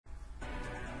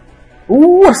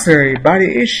What's up, everybody?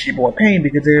 It's your boy Pain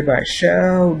because everybody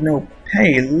shall know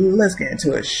pain. Let's get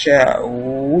into it, shall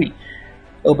we?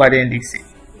 Everybody in DC.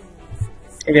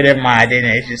 Okay, never mind, I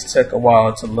didn't. It just took a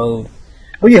while to load.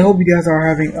 But yeah, hope you guys are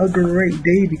having a great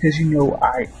day because you know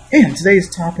I am.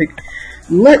 Today's topic,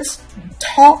 let's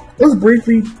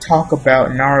briefly talk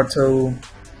about Naruto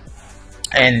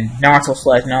and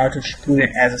Naruto/Naruto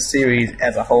Shippuden as a series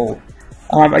as a whole.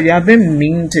 Yeah, I've been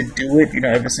meaning to do it,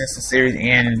 ever since the series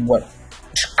ended, a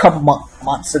couple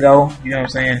months ago, you know what I'm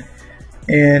saying?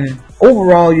 And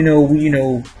overall,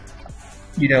 overall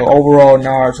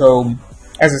Naruto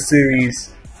as a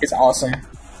series is awesome.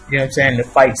 You know what I'm saying? The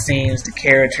fight scenes, the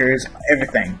characters,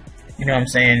 everything. You know what I'm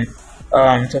saying?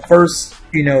 So first,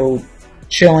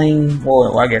 chilling,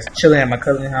 chilling at my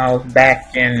cousin's house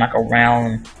back in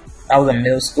around, I was in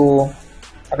middle school.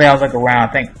 I think I was around,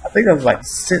 I think I was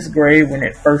 6th grade when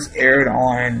it first aired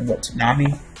on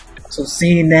Toonami. So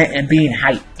seeing that and being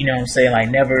hyped, you know what I'm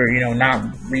saying, never,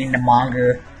 not reading the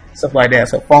manga, stuff like that.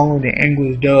 So following the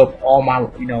English dub all my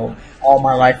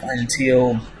life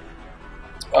until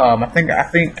I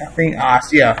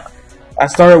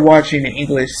started watching the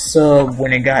English sub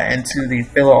when it got into the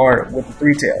filler art with the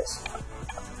Three Tails.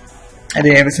 And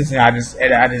then ever since then I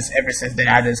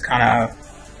just kind of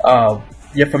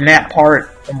from that part,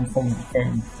 from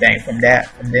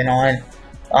then on,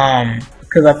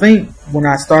 because I think when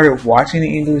I started watching the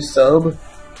English sub,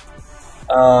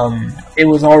 it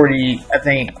was already,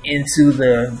 into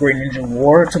the Great Ninja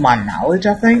War, to my knowledge.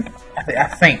 I can't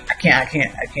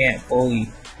fully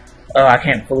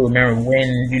remember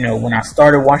when I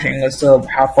started watching English sub,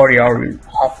 how far they already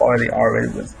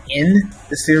was in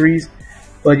the series.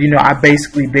 But I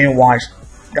basically been watched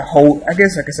the whole, I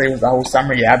guess I could say it was the whole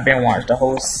summer. Yeah, I've been watching the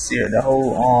whole series, the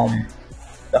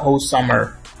whole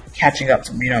summer, catching up.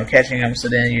 So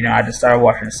then, I just started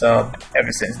watching the sub ever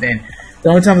since then. The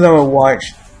only times I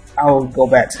would go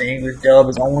back to the English dub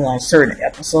is only on certain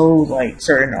episodes,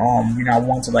 certain, I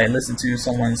want to listen to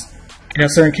someone's,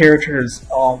 certain characters,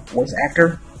 voice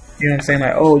actor. You know what I'm saying?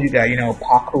 You got,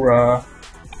 Pakura,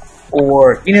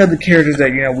 or the characters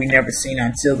that we never seen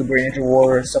until the Great Ninja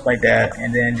War, stuff like that.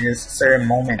 And then just certain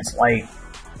moments when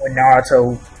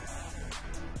Naruto,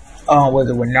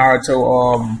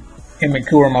 him and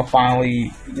Kurama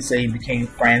finally, you could say, became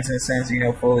friends in a sense,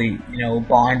 fully,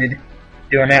 bonded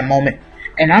during that moment.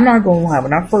 And I'm not gonna lie,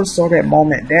 when I first saw that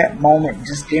moment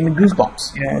just gave me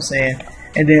goosebumps, you know what I'm saying?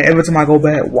 And then every time I go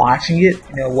back watching it,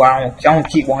 I don't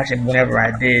keep watching whenever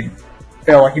I did.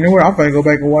 Felt like, what, I'm gonna go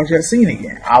back and watch that scene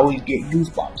again. I always get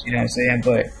goosebumps, you know what I'm saying?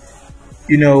 But,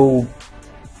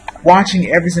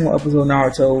 watching every single episode of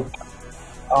Naruto,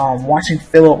 watching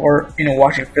filler,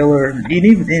 and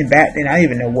even then, back then, I didn't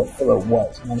even know what filler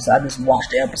was, you know what I'm saying? I just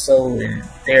watched the episode, and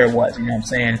there it was, you know what I'm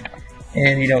saying?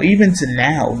 And, even to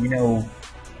now, when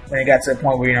it got to the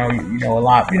point where, a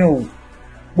lot,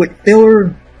 with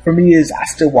filler, for me, is I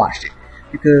still watched it,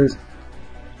 because,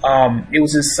 it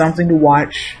was just something to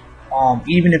watch.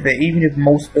 Even if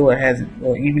most filler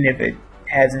even if it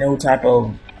has no type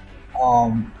of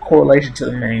correlation to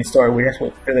the main story, which that's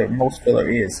what most filler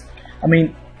is.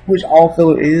 Which all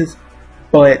filler is,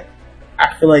 but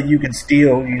I feel like you can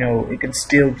still, it can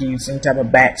still give you some type of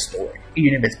backstory,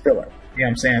 even if it's filler. You know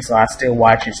what I'm saying? So I still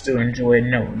watch it, still enjoy it,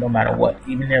 no matter what.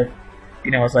 Even if,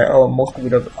 it's most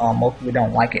people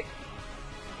don't like it.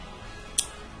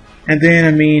 And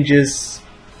then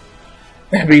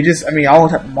all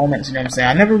type of moments, you know what I'm saying?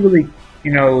 I never really,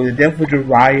 the death of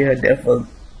Jiraiya, death of,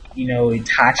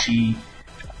 Itachi,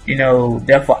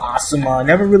 death of Asuma, I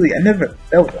never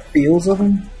felt the feels of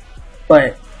them,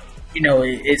 but,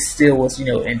 it still was,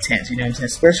 intense, you know what I'm saying?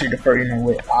 Especially the first,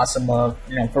 with Asuma,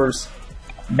 first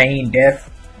main death,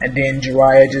 and then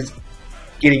Jiraiya just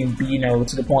getting,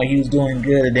 to the point he was doing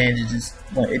good, and then it just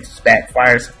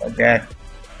backfires, stuff like that.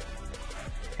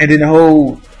 And then the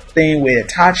whole thing with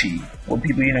Itachi, where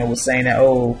people, was saying that,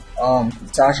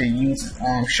 Itachi uses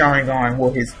Sharingan,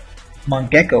 his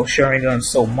Mangekyo Sharingan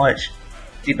so much,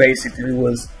 he basically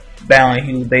was battling.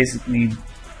 He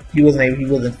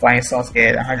wasn't fighting Sasuke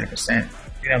at 100%. You know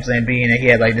what I'm saying? Being that he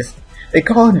had this, they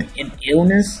call it an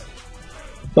illness,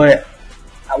 but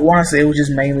I want to say it was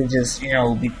just mainly just,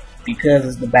 because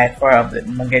it's the backfire of the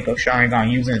Mangekyo Sharingan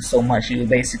using it so much, he was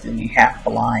basically half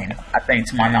blind, I think,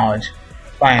 to my knowledge,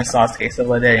 fighting Sasuke, stuff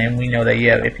like that. And we know that,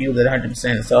 if he was at 100%,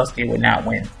 Sasuke would not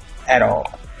win at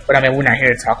all. But we're not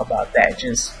here to talk about that.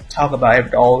 Just talk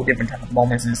about all different types of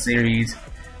moments in the series.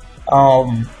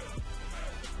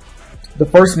 The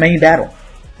first main battle,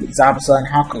 Zabuza and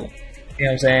Haku. You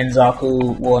know what I'm saying? Not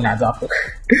Zaku.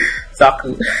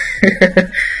 Zaku.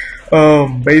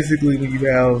 Basically, when you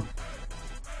have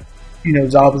you know,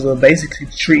 Zabuza basically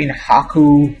treating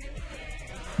Haku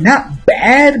not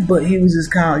bad, but he was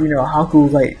just kind of, you know, Haku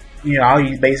was like, you know,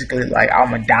 he's basically like,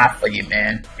 I'm gonna die for you,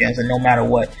 man. You know, so no matter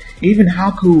what. Even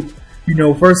Haku, you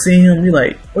know, first seeing him, you're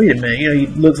like, wait a minute, you know, he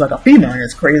looks like a female, and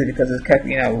it's crazy because it's,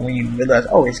 you know, when you realize,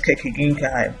 oh, his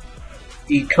Kekigenkai,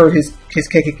 his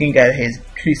Kekigenkai,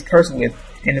 he's cursed with,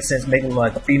 in a sense, making him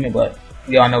like a female, but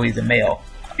we all know he's a male.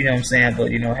 You know what I'm saying?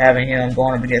 But, you know, having him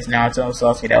going up against Naruto and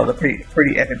Sasuke, that was a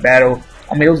pretty epic battle.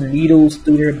 I mean, those needles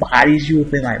through their bodies, you would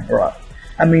have been like, bruh.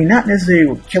 I mean, not necessarily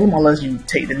would kill him unless you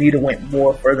take the needle went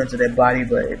more further into their body,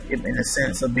 but in the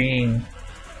sense of being,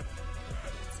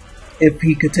 if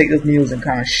he could take those needles and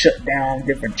kind of shut down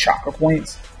different chakra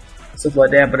points, stuff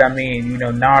like that. But I mean, you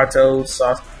know, Naruto,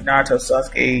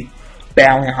 Sasuke,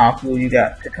 battling Haku. You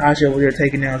got Kakashi over there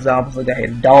taking down Zabuza. Got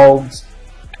his dogs.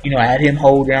 You know, I had him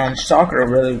hold down Sakura.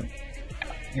 Really,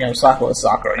 you know, Sakura,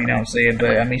 you know what I'm saying?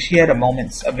 But I mean, she had her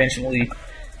moments eventually.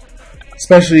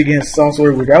 Especially against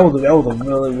Sasori, which that was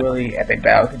a really epic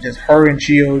battle. Cause just her and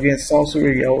Chio against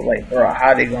Sasori, yo, like, bro,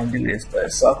 how they gonna do this?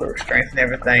 But Sakura strength and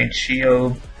everything,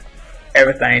 Chio,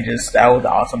 everything, just that was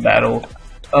an awesome battle.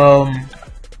 Got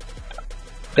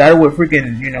it with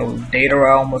freaking, you know,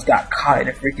 Deidara almost got caught in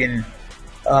a freaking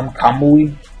Kamui. You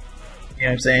know what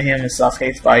I'm saying? Him and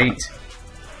Sasuke's fight.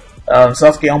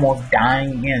 Sasuke almost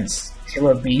dying against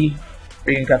Killer B.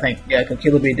 Freaking, I think, yeah, cause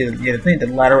Killer B did, yeah, I think the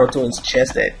lateral to his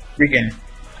chest that freaking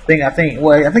thing. I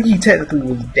think he technically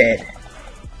was dead.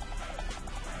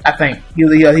 I think he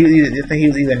was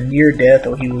either near death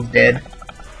or he was dead.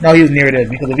 No, he was near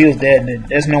death, because if he was dead, then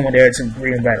there's no one there to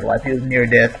bring him back to life. He was near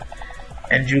death,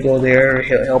 and Jugo there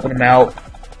helping him out.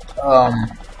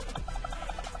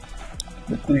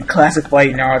 The classic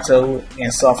fight Naruto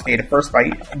against Sasuke, the first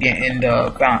fight again in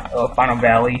the Final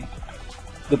Valley.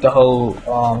 With the whole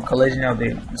collision of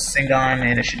the Sengon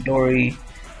and the Shidori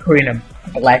creating a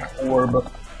black orb.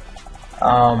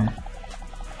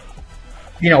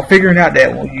 You know, figuring out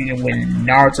that when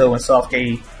Naruto and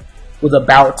Sasuke was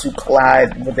about to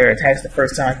collide with their attacks the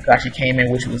first time Kakashi came in,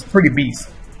 which was pretty beast.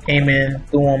 Came in,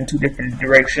 threw them two different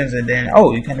directions, and then,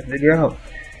 oh, you kind of figure out.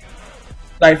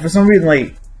 Like, for some reason,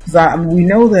 like, cause I mean, we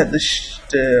know that the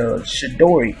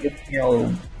Shidori, you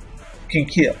know, can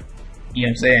kill. You know what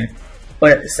I'm saying?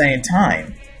 But at the same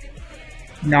time,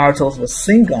 Naruto's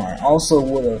Rasengan also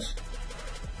would have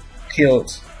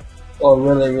killed or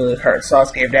really hurt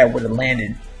Sasuke if that would have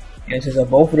landed. You know, so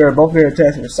both of their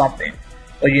attacks were something.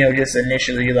 But you know, just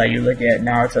initially, like you look at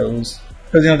Naruto's,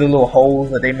 because you know the little holes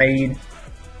that they made.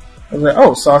 I was like,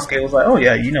 oh, Sasuke was like, oh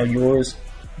yeah, you know, yours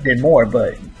did more,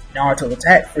 but Naruto's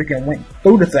attack freaking went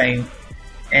through the thing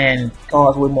and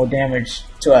caused way more damage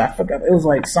to. I forgot, it was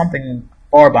like something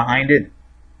far behind it.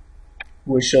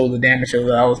 Which shows the damage, shows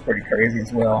that was pretty crazy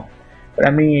as well. But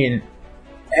I mean,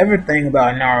 everything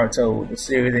about Naruto, the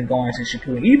series, and going into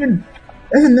Shippuden, even,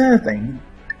 that's another thing.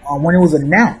 When it was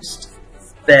announced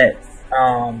that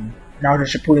Naruto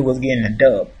Shippuden was getting a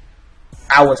dub,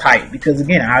 I was hyped, because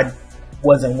again, I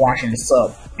wasn't watching the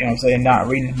sub, you know what I'm saying, not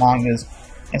reading the mangas,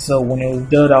 and so when it was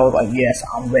dubbed, I was like, yes,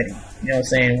 I'm ready, you know what I'm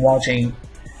saying, watching,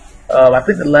 I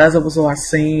think the last episode I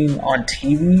seen on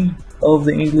TV of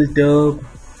the English dub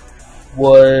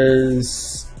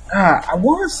was I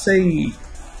want to say it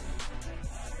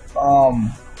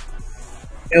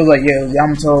was like, yeah, it was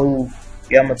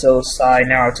Yamato, Sai,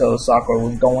 Naruto, Sakura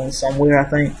was going somewhere. I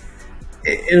think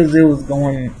it was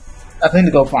going, I think,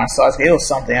 to go find Sasuke. It was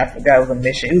something, I forgot, it was a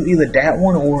mission. It was either that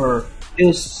one or it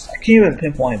was, I can't even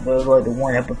pinpoint, but it was like the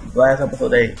one episode, the last episode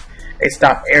they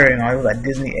stopped airing on. It was like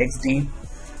Disney XD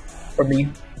for me.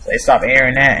 So they stopped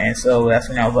airing that, and so that's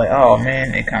when I was like, oh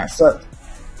man, it kind of sucked.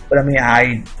 But I mean,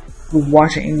 I was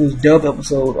watching English dub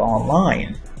episode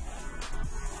online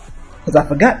because I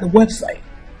forgot the website.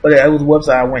 But it was a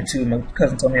website I went to, my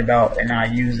cousin told me about, and I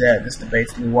used that just to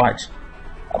basically watch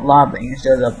a lot of the English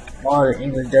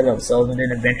dub episodes. And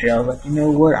then eventually I was like, you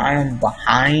know what, I am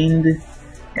behind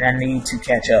and I need to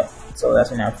catch up. So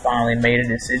that's when I finally made a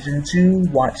decision to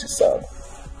watch the sub.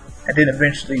 I then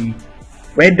eventually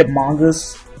read the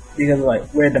mangas, because I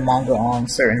read the manga on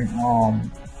certain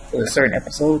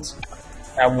episodes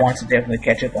I want to definitely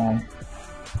catch up on.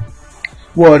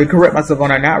 Well, to correct myself on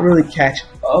that, not really catch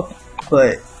up,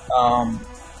 but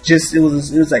just it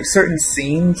was like certain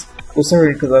scenes were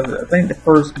certain, because I think the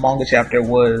first manga chapter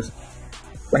was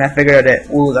when I figured out that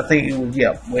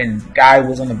when Guy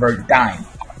was on the verge of dying,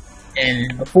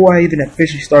 and before I even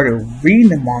officially started reading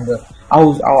the manga,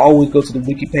 I'll always go to the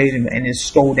wiki page and just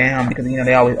scroll down, because you know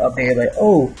they always update like,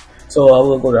 oh. So I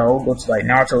will go to like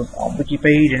Naruto's wiki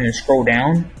page and then scroll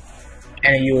down,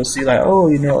 and you will see like,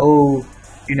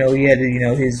 he had,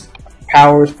 his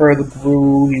powers further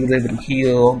grew. He was able to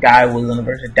heal. Guy was on the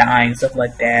verge of dying, stuff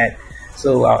like that.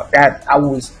 So that I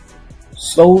was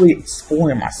slowly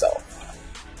spoiling myself.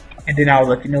 And then I was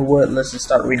like, you know what? Let's just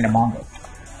start reading the manga.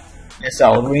 And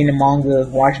so I was reading the manga,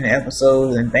 watching the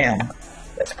episodes, and bam,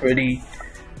 that's pretty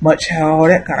much how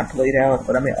that kind of played out.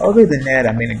 But I mean, other than that,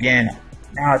 I mean, again,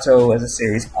 Naruto as a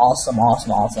series, awesome.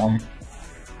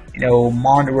 You know,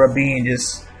 Mandara being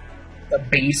just a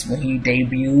beast when he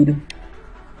debuted.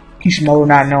 Kishimoto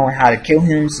not knowing how to kill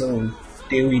him, so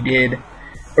still he did.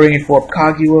 Bringing forth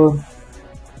Kaguya.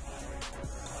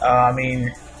 I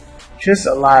mean, just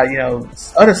a lot, you know,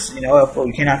 other, you know,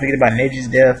 we cannot forget about Neji's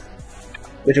death,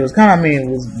 which was kind of, I mean,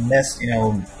 it was messed, you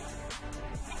know,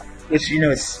 which, you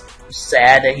know, it's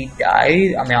sad that he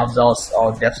died. I mean, I was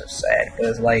all deaths are sad,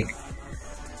 because, like,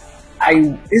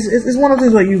 it's one of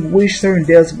those like you wish certain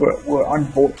deaths were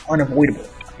unavoidable.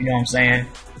 You know what I'm saying?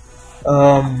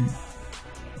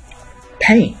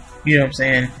 Pain. You know what I'm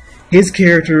saying? His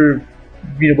character,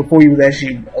 you know, before he was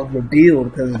actually revealed,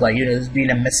 because like, you know, it's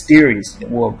being a mysterious,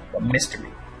 well, a mystery.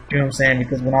 You know what I'm saying?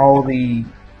 Because when all the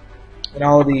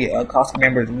Costco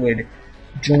members would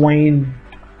join,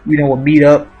 you know, would meet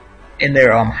up in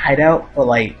their hideout, but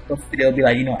like they'll be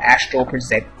like, you know, astral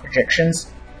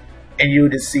projections. And you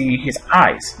would just see his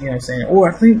eyes, you know what I'm saying?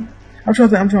 Or I think I'm trying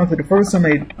to think. The first time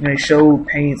they showed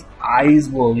Pain's eyes,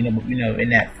 well, you know, in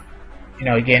that, you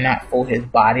know, again, not for his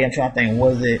body. I'm trying to think,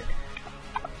 was it?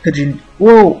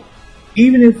 Well,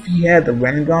 even if he had the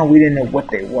Rinnegan, we didn't know what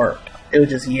they were. It was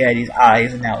just he had these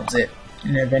eyes, and that was it.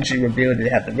 And then eventually revealed that they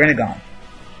had the Rinnegan.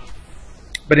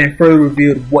 But then further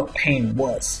revealed what Pain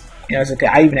was. You know, it's okay.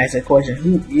 I even asked that question: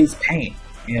 who is Pain?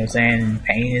 You know what I'm saying?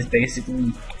 Pain is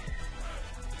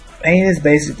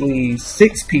basically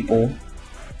 6 people,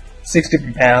 6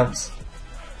 different paths,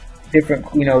 different,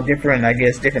 you know, different, I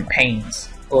guess, different pains,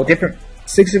 or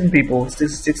 6 different people,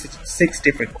 six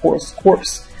different corpse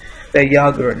that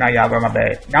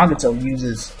Nagato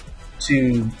uses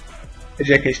to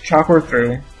project his chakra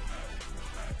through,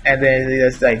 and then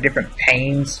there's like different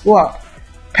pains. Well,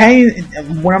 pain.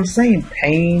 When I'm saying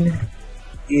pain,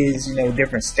 is, you know,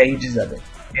 different stages of it.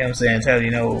 You know what I'm saying? So,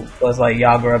 you know, was like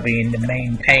Yagura being the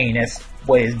main pain. That's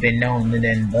what has been known. And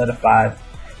then the other 5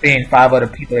 being 5 other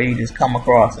people that he just come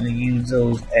across and he use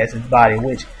those as his body.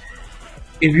 Which,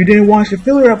 if you didn't watch the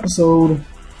filler episode,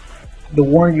 the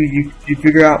one you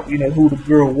figure out, you know, who the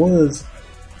girl was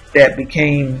that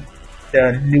became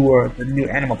the new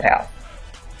animal pal.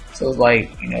 So it's like,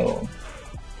 you know,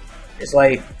 it's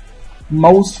like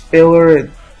most filler,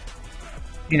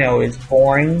 you know, is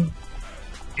boring.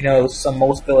 You know,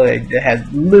 most filler that has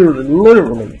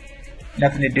literally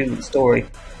nothing to do with the story.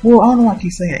 Well, I don't know why I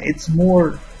keep saying it. It's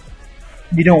more,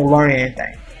 you don't learn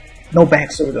anything. No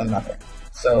backstory or nothing.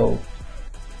 So,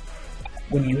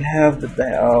 when you have the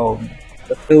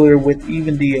filler with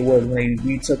even when they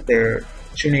retook their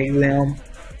Chunin exam,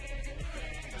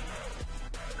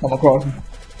 come across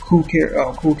cool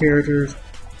characters,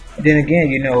 and then again,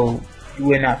 you know, you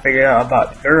would not figure out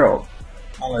about the girl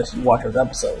unless you watch those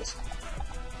episodes.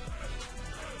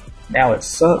 Now it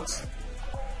sucks.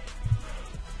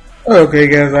 Okay,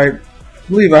 guys, I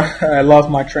believe I lost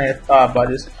my train of thought by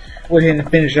just went ahead and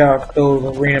finish out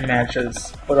those arena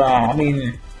matches. But I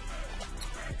mean,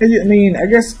 I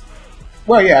guess.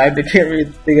 Well, yeah, I can't really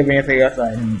think of anything else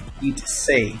I need to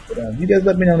say. But you guys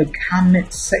let me know in the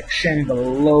comment section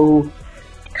below,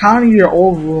 kind of your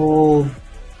overall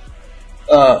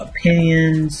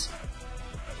opinions.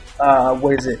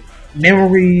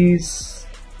 Memories.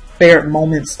 Favorite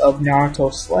moments of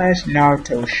Naruto /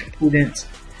 Naruto Shippuden,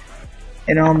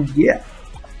 and yeah,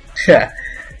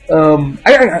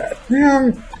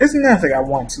 there's nothing I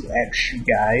want to ask you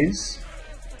guys.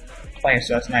 Playing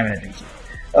starts 9 minutes.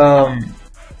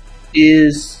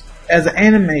 Is as an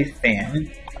anime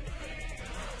fan.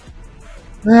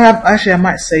 Actually, I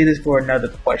might say this for another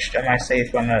question. I might say it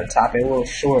for another topic. A little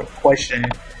short question.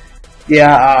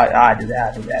 Yeah, I do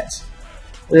that. Let's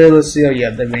see. Oh yeah,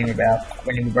 the ring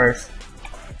reverse.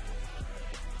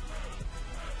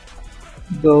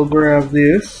 Go grab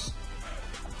this.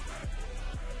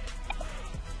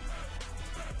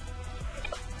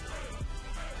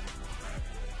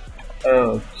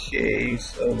 Okay,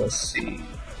 so let's see.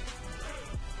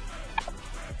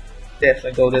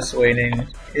 Definitely go this way and then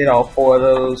hit all 4 of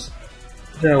those.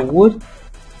 No wood.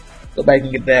 Go back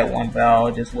and get that one, but I'll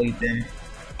just wait then.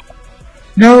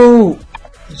 No!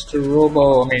 Mr.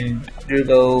 Robo,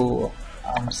 Dugo,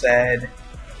 I'm sad.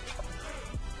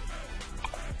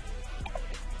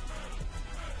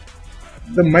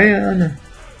 The man,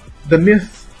 the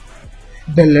myth,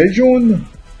 the legend,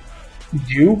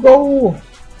 Dugo.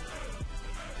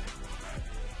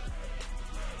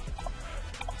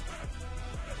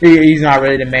 He's not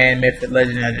really the man, myth, and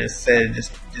legend. I just said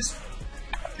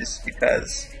just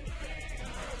because.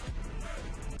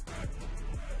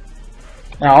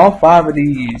 Now all 5 of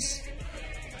these,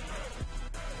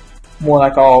 more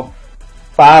like all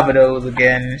 5 of those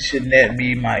again, should net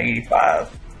be my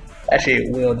 85. Actually,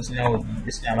 it will. Just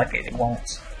not like it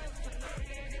won't.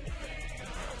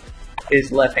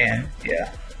 His left hand,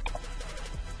 yeah.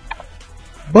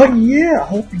 But yeah, I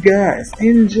hope you guys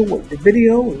enjoyed the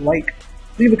video. Like,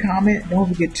 leave a comment. Don't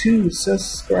forget to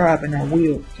subscribe, and I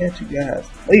will catch you guys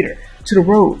later. To the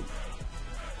road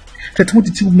to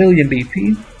 22 million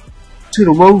BP. To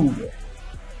the road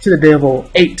to the devil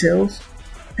 8 tails.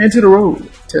 And to the road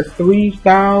to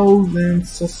 3,000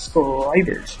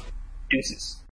 subscribers. Deuces.